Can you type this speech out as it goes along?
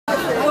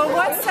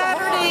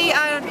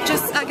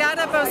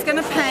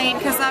paint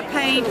because I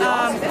paint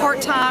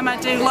part-time. I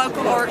do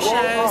local art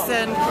shows,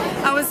 and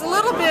I was a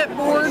little bit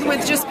bored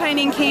with just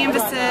painting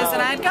canvases,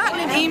 and I had gotten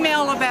an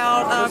email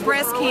about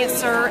breast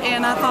cancer,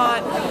 and I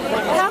thought,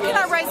 how can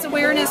I raise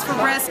awareness for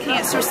breast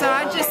cancer? So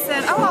I just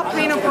said, oh, I'll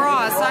paint a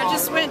bra. So I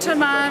just went to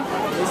my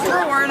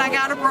drawer and I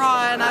got a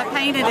bra and I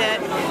painted it.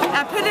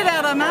 I put it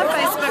out on my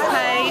Facebook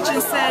page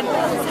and said,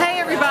 hey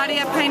everybody,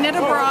 I painted a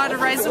bra to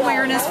raise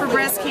awareness for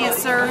breast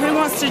cancer. Who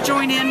wants to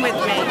join in with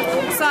me?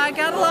 So I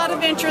got a lot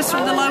of interest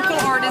from the local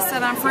artists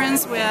that I'm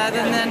friends with,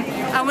 and then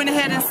I went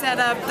ahead and set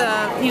up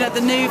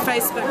the new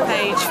Facebook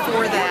page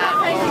for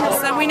that.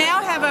 So we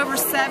now have over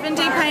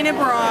 70 painted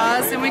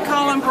bras, and we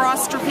call them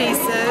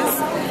brasterpieces,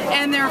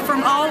 and they're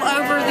from all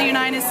over the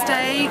United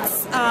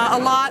States. A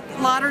lot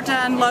are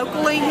done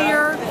locally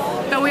here,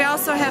 but we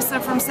also have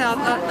some from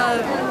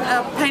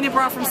a painted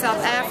bra from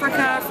South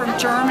Africa, from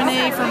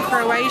Germany, from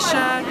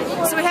Croatia.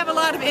 So we have a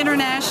lot of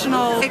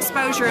international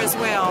exposure as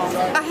well.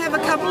 I have a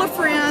couple of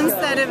friends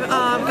that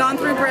have gone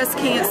through breast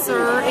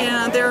cancer,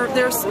 and they're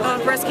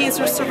breast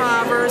cancer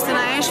survivors, and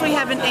I actually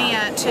have an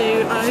aunt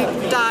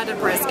who died of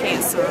breast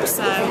cancer.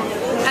 So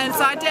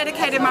I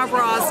dedicated my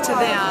bras to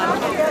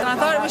them. And I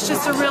thought it was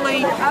just a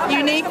really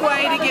unique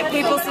way to get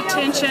people's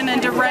attention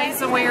and to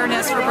raise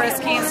awareness for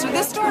breast cancer.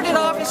 This started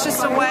off as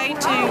just a way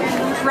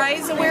to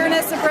raise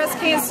awareness of breast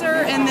cancer,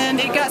 and then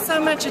it got so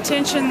much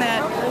attention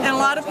that a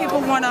lot of people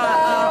want to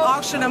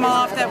auction them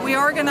off, that we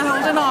are going to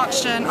hold an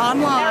auction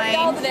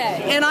online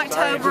in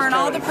October, and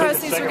all the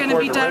proceeds are going to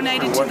be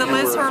donated to the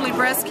Liz Hurley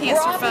Breast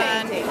Cancer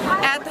Fund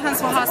at the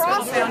Huntsville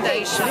Hospital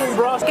Foundation.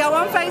 Go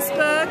on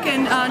Facebook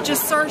and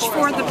just search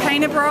for the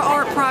Painted Bra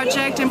Art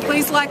Project, and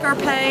please like our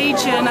page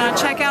and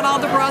check out all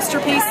the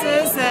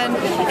brasterpieces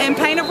and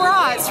paint a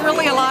bra. It's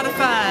really a lot of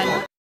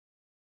fun.